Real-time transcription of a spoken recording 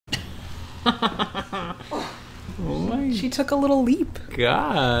Oh my She took a little leap.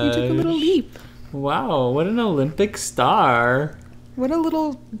 gosh. You took a little leap. Wow, what an Olympic star. What a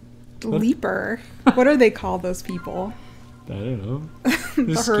little leaper. What are they called, those people? I don't know.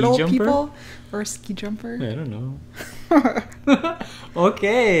 The ski hurdle jumper? people? Or a ski jumper? I don't know.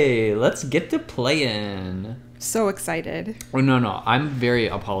 Okay, let's get to playing. So excited. Oh, no. I'm very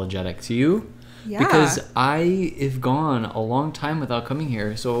apologetic to you. Yeah. Because I have gone a long time without coming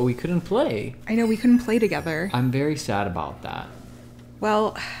here, so we couldn't play. I know we couldn't play together. I'm very sad about that.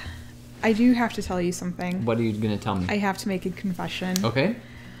 Well, I do have to tell you something. What are you going to tell me? I have to make a confession. Okay.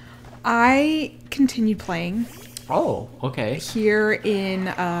 I continued playing Oh, okay. here in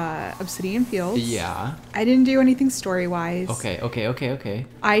Obsidian Fields. Yeah. I didn't do anything story-wise. Okay.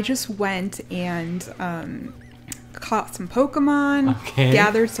 I just went and caught some Pokemon, Okay.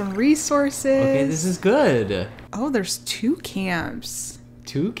 gathered some resources. Okay, this is good. Oh, there's 2 camps.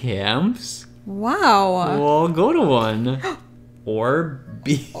 2 camps? Wow. Well, go to one. Or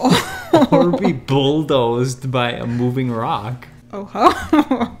be or be bulldozed by a moving rock. Oh ho.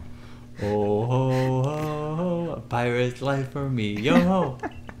 Oh ho ho ho, a pirate's life for me, yo ho.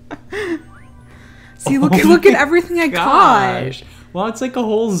 See, look at everything I caught. Gosh. Well, it's like a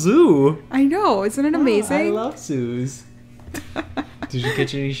whole zoo. I know, isn't it amazing? I love zoos. Did you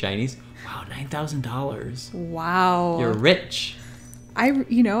catch any shinies? Wow, $9,000. Wow. You're rich. I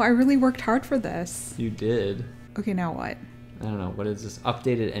really worked hard for this. You did. Okay, now what? I don't know, what is this?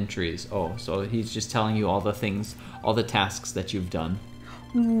 Updated entries. Oh, so he's just telling you all the things, all the tasks that you've done.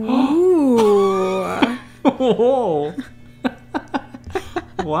 Ooh. Whoa.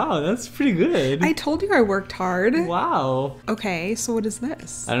 Wow, that's pretty good. I told you I worked hard. Wow. Okay, so what is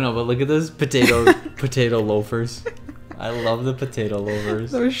this? I don't know, but look at those potato loafers. I love the potato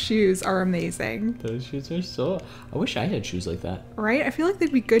loafers. Those shoes are amazing. Those shoes are so... I wish I had shoes like that. Right? I feel like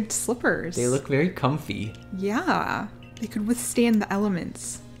they'd be good slippers. They look very comfy. Yeah. They could withstand the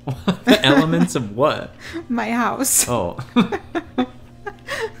elements. The elements of what? My house. Oh.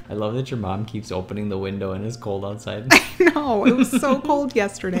 I love that your mom keeps opening the window and it's cold outside. No, it was so cold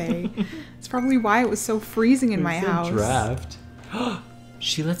yesterday. It's probably why it was so freezing in my house. Draft.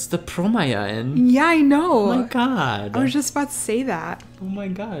 She lets the Promaya in. Yeah, I know. Oh my god. I was just about to say that. Oh my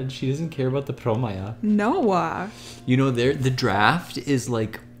god, she doesn't care about the Promaya. No. You know, the draft is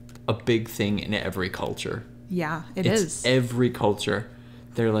like a big thing in every culture. Yeah, It's every culture.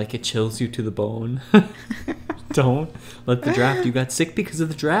 They're like, it chills you to the bone. Don't let the draft. You got sick because of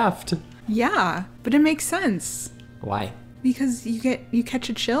the draft. Yeah, but it makes sense. Why? Because you catch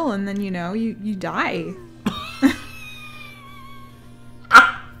a chill and then you die.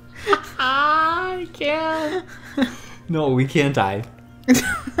 I can't. No, we can't die.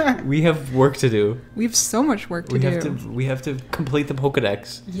 We have work to do. We have so much work to do. We have to complete the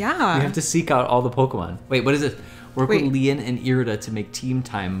Pokedex. Yeah. We have to seek out all the Pokemon. Wait, what is it? Work Wait. with Leon and Irida to make team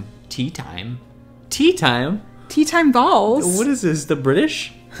time. Tea time? Tea time? Tea time balls. What is this? The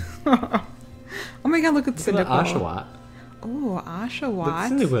British? Oh my god, look at Look at Cyndaquil. Oshawott. Oh, Oshawott.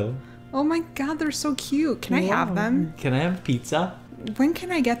 Cyndaquil. Oh my god, they're so cute. Can I have them? Can I have pizza? When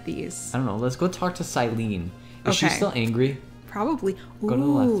can I get these? I don't know. Let's go talk to Silene. Is she Okay. still angry? Probably. Go to the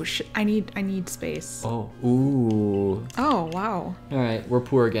left. Ooh, I need space. Oh, ooh. Oh, wow. All right, we're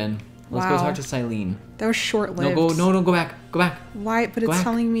poor again. Let's go Wow. talk to Silene. That was short-lived. No, go back. Go back. Why? But Go it's back.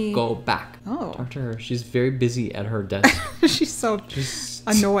 telling me... Go back. Oh. Talk to her. She's very busy at her desk. She's so Just...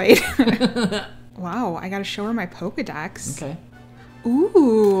 annoyed. Wow, I gotta show her my Pokedex. Okay. Ooh.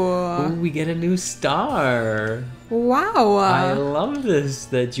 Ooh, we get a new star. Wow. I love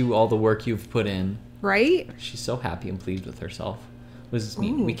this, all the work you've put in. Right? She's so happy and pleased with herself. What does this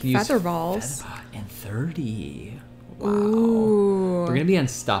mean? Ooh, We can use feather balls. And 30. Wow. Ooh. We're gonna be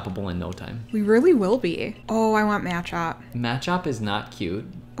unstoppable in no time. We really will be. Oh, I want Matchup. Matchup is not cute.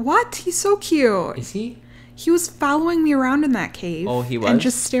 What? He's so cute. Is he? He was following me around in that cave. Oh, he And was?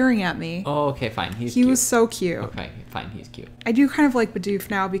 just staring at me. Oh, okay, fine. He's He cute. was so cute. Okay, fine. He's cute. I do kind of like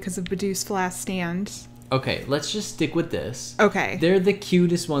Bidoof now because of Bidoof's last stand. Okay, let's just stick with this. Okay. They're the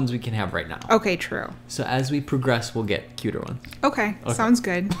cutest ones we can have right now. Okay, true. So as we progress, we'll get cuter ones. Okay, sounds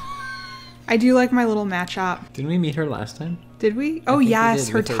good. I do like my little Matchup. Didn't we meet her last time? Did we? Oh, think we yes,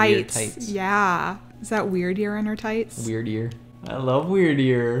 did, her with her weird tights. tights. Yeah. Is that Weird Ear in her tights? Weird ear. I love weird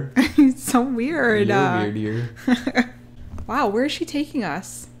ear. He's so weird. You're weird ear. Wow, where is she taking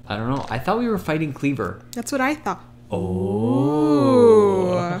us? I don't know. I thought we were fighting Kleavor. That's what I thought.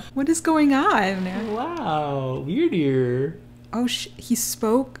 Oh. What is going on? Wow. Weird ear. Oh, he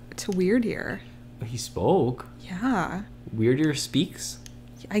spoke to Weird Ear. He spoke. Yeah. Weird ear speaks.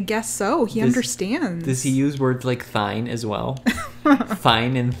 I guess so. He understands. Does he use words like thine as well?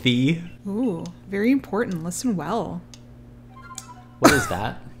 Fine and thee? Ooh, very important. Listen well. What is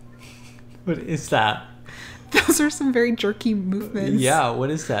that? What is that? Those are some very jerky movements. Yeah,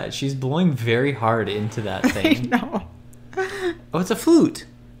 what is that? She's blowing very hard into that thing. I know. Oh, it's a flute.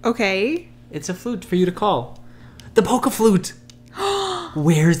 Okay. It's a flute for you to call. The polka flute.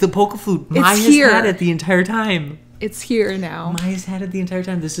 Where's the polka flute? Maya's here. had it the entire time. It's here now. Maya's had it the entire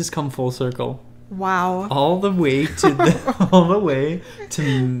time. This has come full circle. Wow. All the way to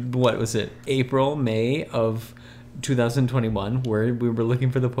what was it? April, May of 2021, where we were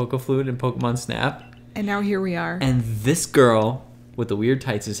looking for the polka flute in Pokemon Snap. And now here we are. And this girl with the weird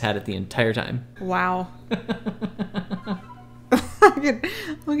tights has had it the entire time. Wow.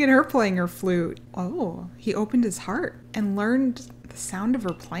 Look at her playing her flute. Oh, he opened his heart and learned the sound of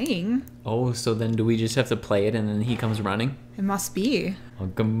her playing. Oh, so then do we just have to play it and then he comes running? It must be. Oh,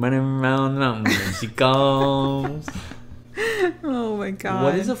 come running around the mountain and she goes. Oh my god.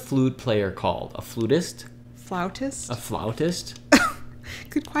 What is a flute player called? A flutist? Flautist? A flautist?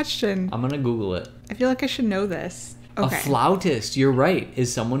 Good question. I'm gonna Google it. I feel like I should know this. Okay. A flautist, you're right,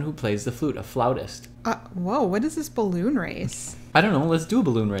 is someone who plays the flute. A flautist. Whoa, what is this balloon race? I don't know. Let's do a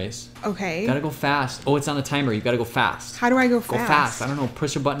balloon race. Okay. Gotta go fast. Oh, it's on a timer. You gotta go fast. How do I go fast? Go fast. I don't know.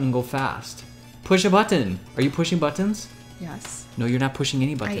 Push a button and go fast. Push a button. Are you pushing buttons? Yes. No, you're not pushing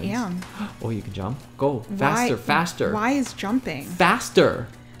any I buttons. am. Oh, you can jump. Go. Faster, faster. Why is jumping? Faster.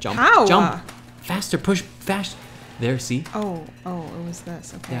 Jump. How? Jump. Faster. Push. Fast. There, see? Oh, it was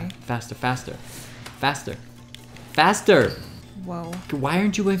this. Okay. Yeah. Faster, faster. Faster. Faster. Whoa. Why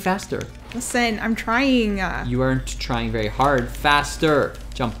aren't you going faster? Listen, I'm trying. You aren't trying very hard. Faster.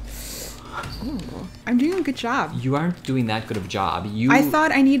 Jump. Ooh, I'm doing a good job. You aren't doing that good of a job. I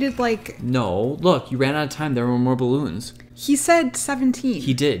thought I needed like... No. Look, you ran out of time. There were more balloons. He said 17.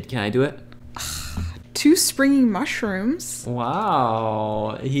 He did. Can I do it? 2 springing mushrooms.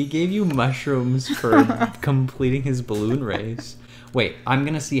 Wow. He gave you mushrooms for completing his balloon race. Wait, I'm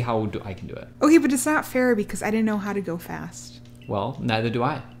going to see how I can do it. Okay, but it's not fair because I didn't know how to go fast. Well, neither do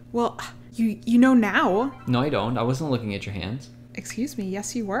I. Well, you know now. No, I don't. I wasn't looking at your hands. Excuse me.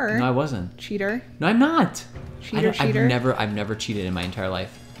 Yes, you were. No, I wasn't. Cheater. No, I'm not. Cheater. I've never cheated in my entire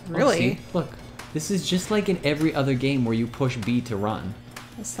life. Really? Oh, see? Look, this is just like in every other game where you push B to run.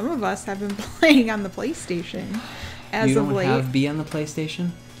 Well, some of us have been playing on the PlayStation as you of don't late. have B on the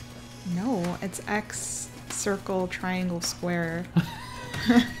PlayStation? No, it's X, circle, triangle, square.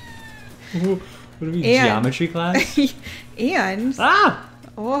 What are we, geometry class? And Ah!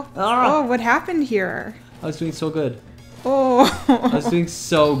 what happened here? I was doing so good. Oh, I was doing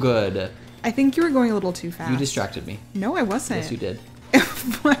so good. I think you were going a little too fast. You distracted me. No, I wasn't. Yes, you did.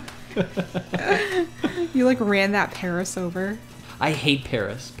 You like ran that Paris over. I hate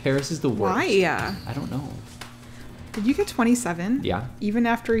Paris. Paris is the worst. Why? I don't know. Did you get 27? Yeah. Even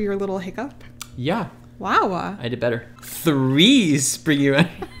after your little hiccup? Yeah. Wow. I did better. 3 spring you.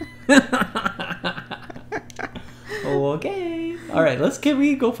 Okay. All right. Can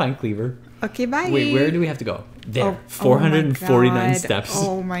we go find Kleavor? Okay, bye. Wait, where do we have to go? There. Oh, 449 steps.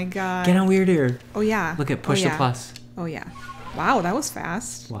 Oh my god. Get on weird here. Oh yeah. Look at push the plus. Oh yeah. Wow, that was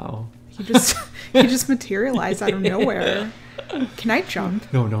fast. Wow. He just materialized out of nowhere. Can I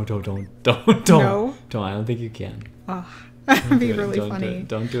jump? No, don't. No? Don't. I don't think you can. Oh, that'd be really Don't funny. Do it.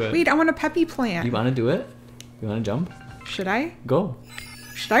 Don't do it. Wait, I want a peppy plant. You want to do it? You want to jump? Should I? Go.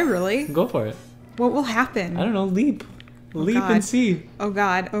 Should I really? Go for it. What will happen? I don't know. Leap. Leap God. and see. Oh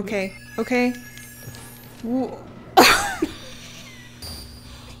god. Okay.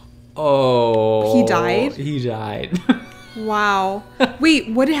 Oh. He died? He died. Wow. Wait,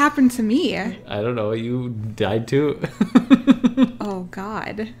 what happened to me? I don't know. You died too. Oh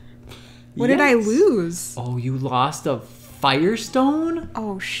god. What did I Yes. lose? Oh, you lost a firestone?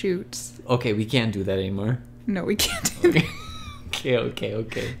 Oh shoot. Okay, we can't do that anymore. No, we can't do that.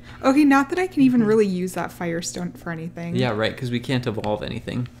 Okay. Okay, not that I can even really use that firestone for anything. Yeah, right, because we can't evolve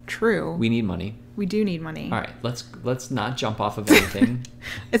anything. True. We need money. We do need money. All right, let's not jump off of anything.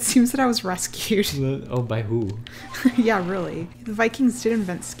 It seems that I was rescued. Oh, by who? Yeah, really. The Vikings did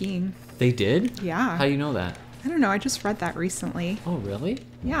invent skiing. They did? Yeah. How do you know that? I don't know. I just read that recently. Oh, really?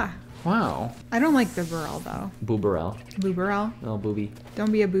 Yeah. Wow. I don't like Bibberell, though. Booberell. Booberell? Oh, booby.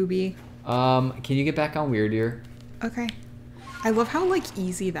 Don't be a booby. Can you get back on Weird Ear? Okay. I love how, like,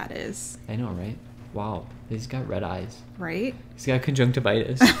 easy that is. I know, right? Wow. He's got red eyes. Right? He's got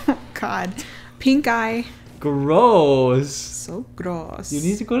conjunctivitis. Oh, God. Pink eye. Gross. So gross. You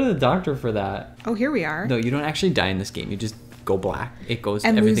need to go to the doctor for that. Oh, here we are. No, you don't actually die in this game. You just go black. And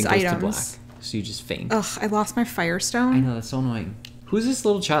everything lose goes to items. black. So you just faint. Ugh, I lost my I firestone. know, that's so annoying. Who's this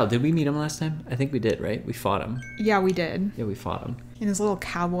little child? Did we meet him last time? I think we did, right? We fought him. Yeah, we did. Yeah, we fought him. In his little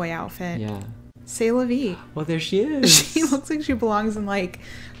cowboy outfit. Yeah. C'est la vie. Well, there she is. She looks like she belongs in like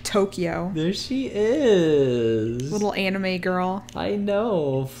Tokyo. There she is. Little anime girl. I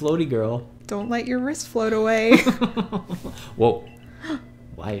know. Floaty girl. Don't let your wrist float away. Whoa.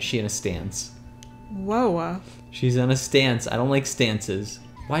 Why is she in a stance? Whoa. She's on a stance. I don't like stances.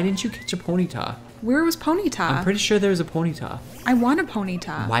 Why didn't you catch a Ponyta? Where was Ponyta? I'm pretty sure there was a Ponyta. I want a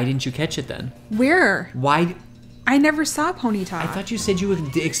Ponyta. Why didn't you catch it then? Where? Why? I never saw Ponyta. I thought you said you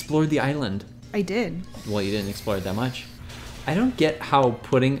explored the island. I did. Well, you didn't explore it that much. I don't get how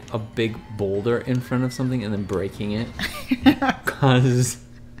putting a big boulder in front of something and then breaking it cause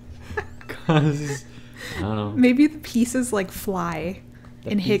I don't know. Maybe the pieces like fly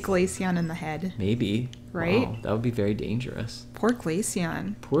and hit Glaceon in the head. Maybe. Right? Wow, that would be very dangerous. Poor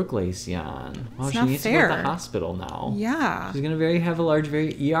Glaceon. Poor Glaceon. Wow, It's she not needs fair. to go to the hospital now. Yeah. She's gonna have a large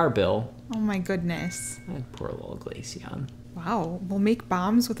ER bill. Oh my goodness. That poor little Glaceon. Wow. We'll make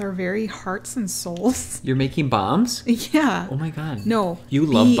bombs with our very hearts and souls. You're making bombs? Yeah. Oh my god. No. You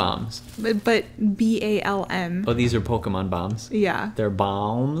love bombs. But BALM. Oh, these are Pokemon bombs. Yeah. They're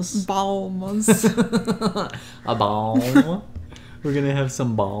bombs. Balms. A balm. We're gonna have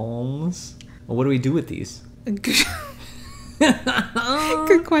some balms. Well, what do we do with these?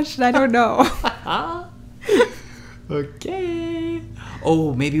 Good question. I don't know. Okay.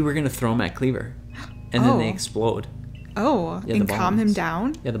 Oh, maybe we're gonna throw them at Kleavor, and then they explode. Oh, Yeah, and the calm him bombs.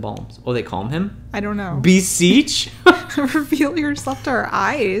 down? Yeah, the bombs. Oh, they calm him? I don't know. Beseech? Reveal yourself to our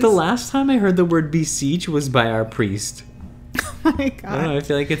eyes. The last time I heard the word beseech was by our priest. Oh my I don't know, god. I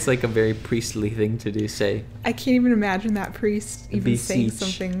feel like it's like a very priestly thing to say. I can't even imagine that priest even saying Beseech.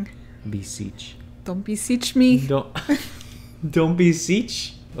 something. Beseech. Don't beseech me. Don't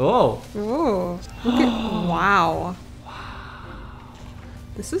beseech. Oh. Oh, look at wow.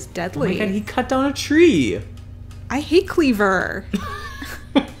 This is Oh my deadly. god, he cut down a tree. I hate Kleavor.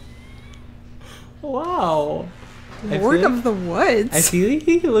 Wow. Lord of the Woods. I feel like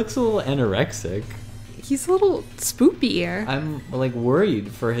he looks a little anorexic. He's a little spoopy. I'm like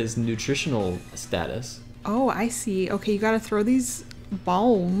worried for his nutritional status. Oh, I see. Okay, you gotta throw these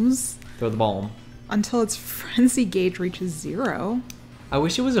bombs Throw the balm. until its frenzy gauge reaches 0. I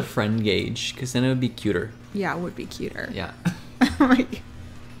wish it was a friend gauge, because then it would be cuter. Yeah, it would be cuter. Yeah. Like,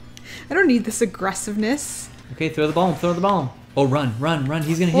 I don't need this aggressiveness. Okay, throw the balm, throw the balm. Oh, run, run, run.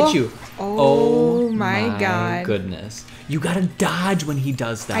 He's gonna hit you. Oh my god. Goodness. You gotta dodge when he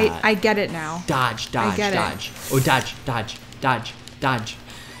does that. I get it now. Dodge, dodge, get it. dodge. Oh, dodge, dodge, dodge, dodge.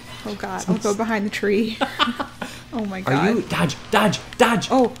 Oh god, I'll go behind the tree. Oh my god. Are you? Dodge, dodge, dodge.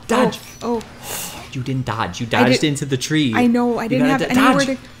 Oh, dodge. Oh, You didn't dodge. You dodged into the tree. I know. I You didn't have gotta anywhere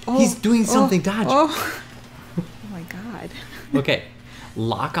dodge. to. Oh, He's doing something. Dodge. Oh. Oh my god. Okay.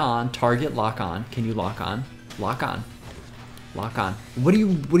 Lock on. Target lock on. Can you lock on? Lock on. Lock on. What do you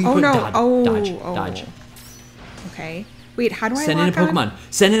Oh put? no. Dodge. Oh. Dodge. Oh. Dodge. Okay. Wait. How do I Send in a lock on? Pokemon.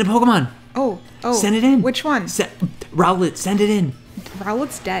 Send in a Pokemon. Oh. Oh. Send it in. Which one? Rowlet, send it in.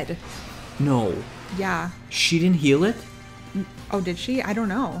 Rowlet's dead. No. Yeah. She didn't heal it? Oh, did she? I don't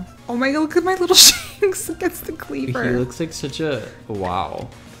know. Oh my god, look at my little shanks against the He Kleavor. looks like such a wow.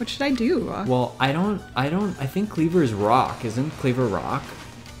 What should I do? Well, I think Kleavor is rock. Isn't Kleavor rock?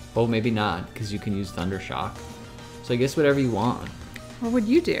 Oh, maybe not, because you can use Thunder Shock. So I guess whatever you want. What would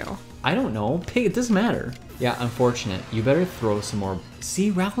you do? I don't know. Pig, it doesn't matter. Yeah, unfortunate. You better throw some more.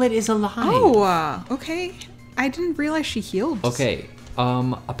 See, Rowlet is alive. Oh, okay. I didn't realize she healed. Okay.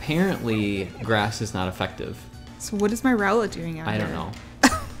 Apparently grass is not effective. So what is my Rowlet doing out I here? don't know.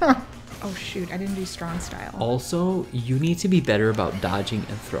 Oh shoot, I didn't do strong style. Also, you need to be better about dodging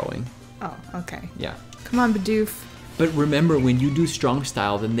and throwing. Oh, okay. Yeah. Come on, Bidoof. But remember, when you do strong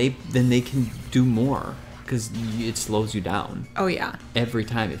style, then they can do more, because it slows you down Oh yeah. every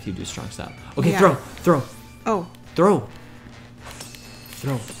time if you do strong style. Okay, Yeah. throw, Oh. throw,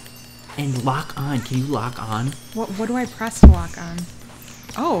 and lock on. Can you lock on? What do I press to lock on?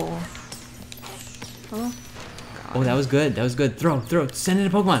 Oh. Oh. Oh, that was good. That was good. Throw. Send in a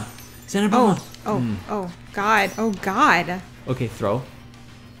Pokemon. Send in a Pokemon. Oh god. Oh god. Okay, throw.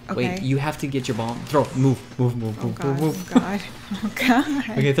 Okay. Wait, you have to get your ball. Throw. Move. Oh god. Oh god. Oh god.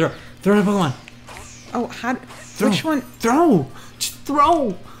 Okay, throw in a Pokemon. Oh, how? Throw. Which one? Throw. Just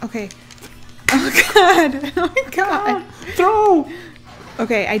throw. Okay. Oh god. Oh my god. Throw.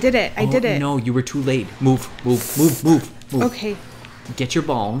 Okay, I did it. I did it. No, you were too late. Move. Okay. Get your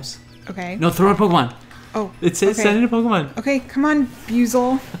balms. Okay. No, throw a Pokemon. Oh. It says okay. send in a Pokemon. Okay, come on,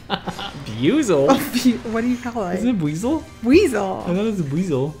 Buzel. Buzel? What do you call it? Isn't it Weasel? I Weasel. thought it was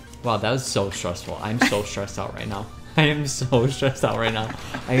Weasel. Wow, that was so stressful. I'm so stressed out right now. I am so stressed out right now.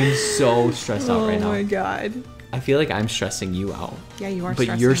 I am so stressed out right now. Oh my god. I feel like I'm stressing you out. Yeah, you are.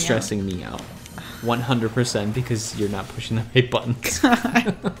 But you're stressing me out. 100% because you're not pushing the right buttons.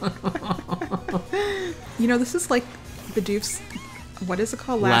 You know, this is like Bidoof's, what is it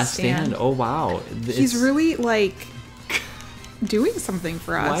called? Last Stand. Oh wow. He's really like doing something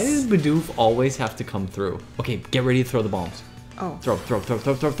for us. Why does Bidoof always have to come through? Okay, get ready to throw the bombs. Oh. Throw.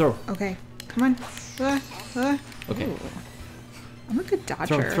 Okay, come on. Okay. Ooh. I'm a good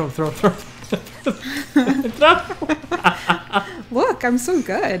dodger. Throw. Look, I'm so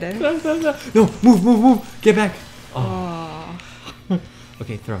good. No, move. Get back. Oh.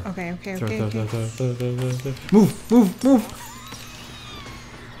 Okay, throw. Okay. Throw. Move.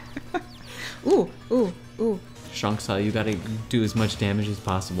 Ooh. Shanks, you gotta do as much damage as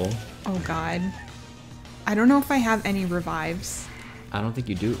possible. Oh god. I don't know if I have any revives. I don't think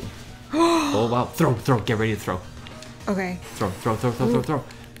you do. Oh wow. Throw. Get ready to throw. Okay. Throw.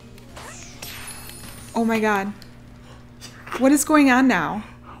 Oh my god. What is going on now?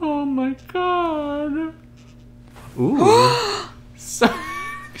 Oh my god. Ooh. So,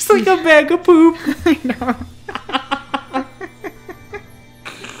 it's like a bag of poop. I know.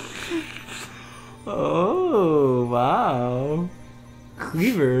 Oh, wow.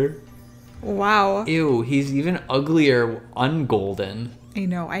 Kleavor. Wow. Ew, he's even uglier ungolden. I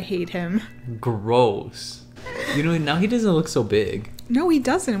know, I hate him. Gross. You know, now he doesn't look so big. No, he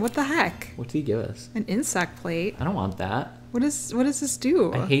doesn't. What the heck? What did he give us? An insect plate. I don't want that. What does this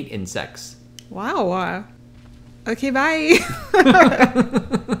do? I hate insects. Wow. Okay, bye.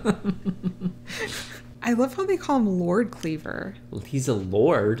 I love how they call him Lord Kleavor. Well, he's a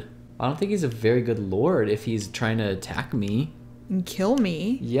lord. I don't think he's a very good lord if he's trying to attack me. And kill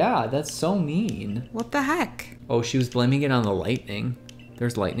me. Yeah, that's so mean. What the heck? Oh, she was blaming it on the lightning.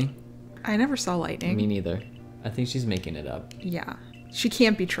 There's lightning. I never saw lightning. Me neither. I think she's making it up. Yeah. She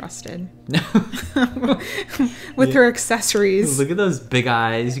can't be trusted. With her accessories. Look at those big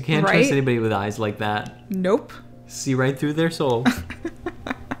eyes. You can't trust anybody with eyes like that. Nope. See right through their soul.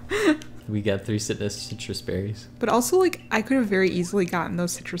 We got 3 citrus berries. But also, like, I could have very easily gotten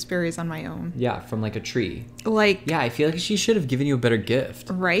those citrus berries on my own. Yeah, from like a tree. Like... Yeah, I feel like she should have given you a better gift.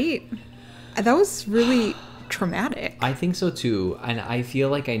 Right? That was really traumatic. I think so too. And I feel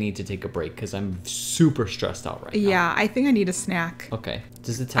like I need to take a break because I'm super stressed out right now. Yeah, I think I need a snack. Okay.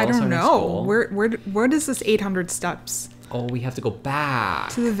 Does it tell us I our don't next know. goal? Where does this 800 steps? Oh, we have to go back.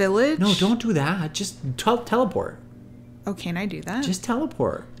 To the village? No, don't do that. Just teleport. Oh, can I do that? Just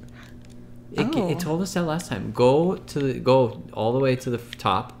teleport. Oh. It told us that last time. Go all the way to the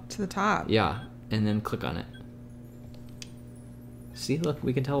top. To the top. Yeah, and then click on it. See, look,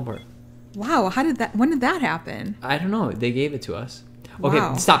 we can teleport. Wow, when did that happen? I don't know. They gave it to us. Okay,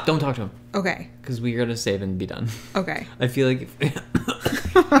 Wow. stop. Don't talk to him. Okay. Because we're going to save and be done. Okay. I feel like...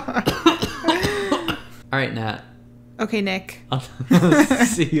 All right, Nat. Okay, Nick. I'll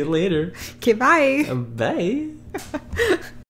see you later. Okay, bye. Bye.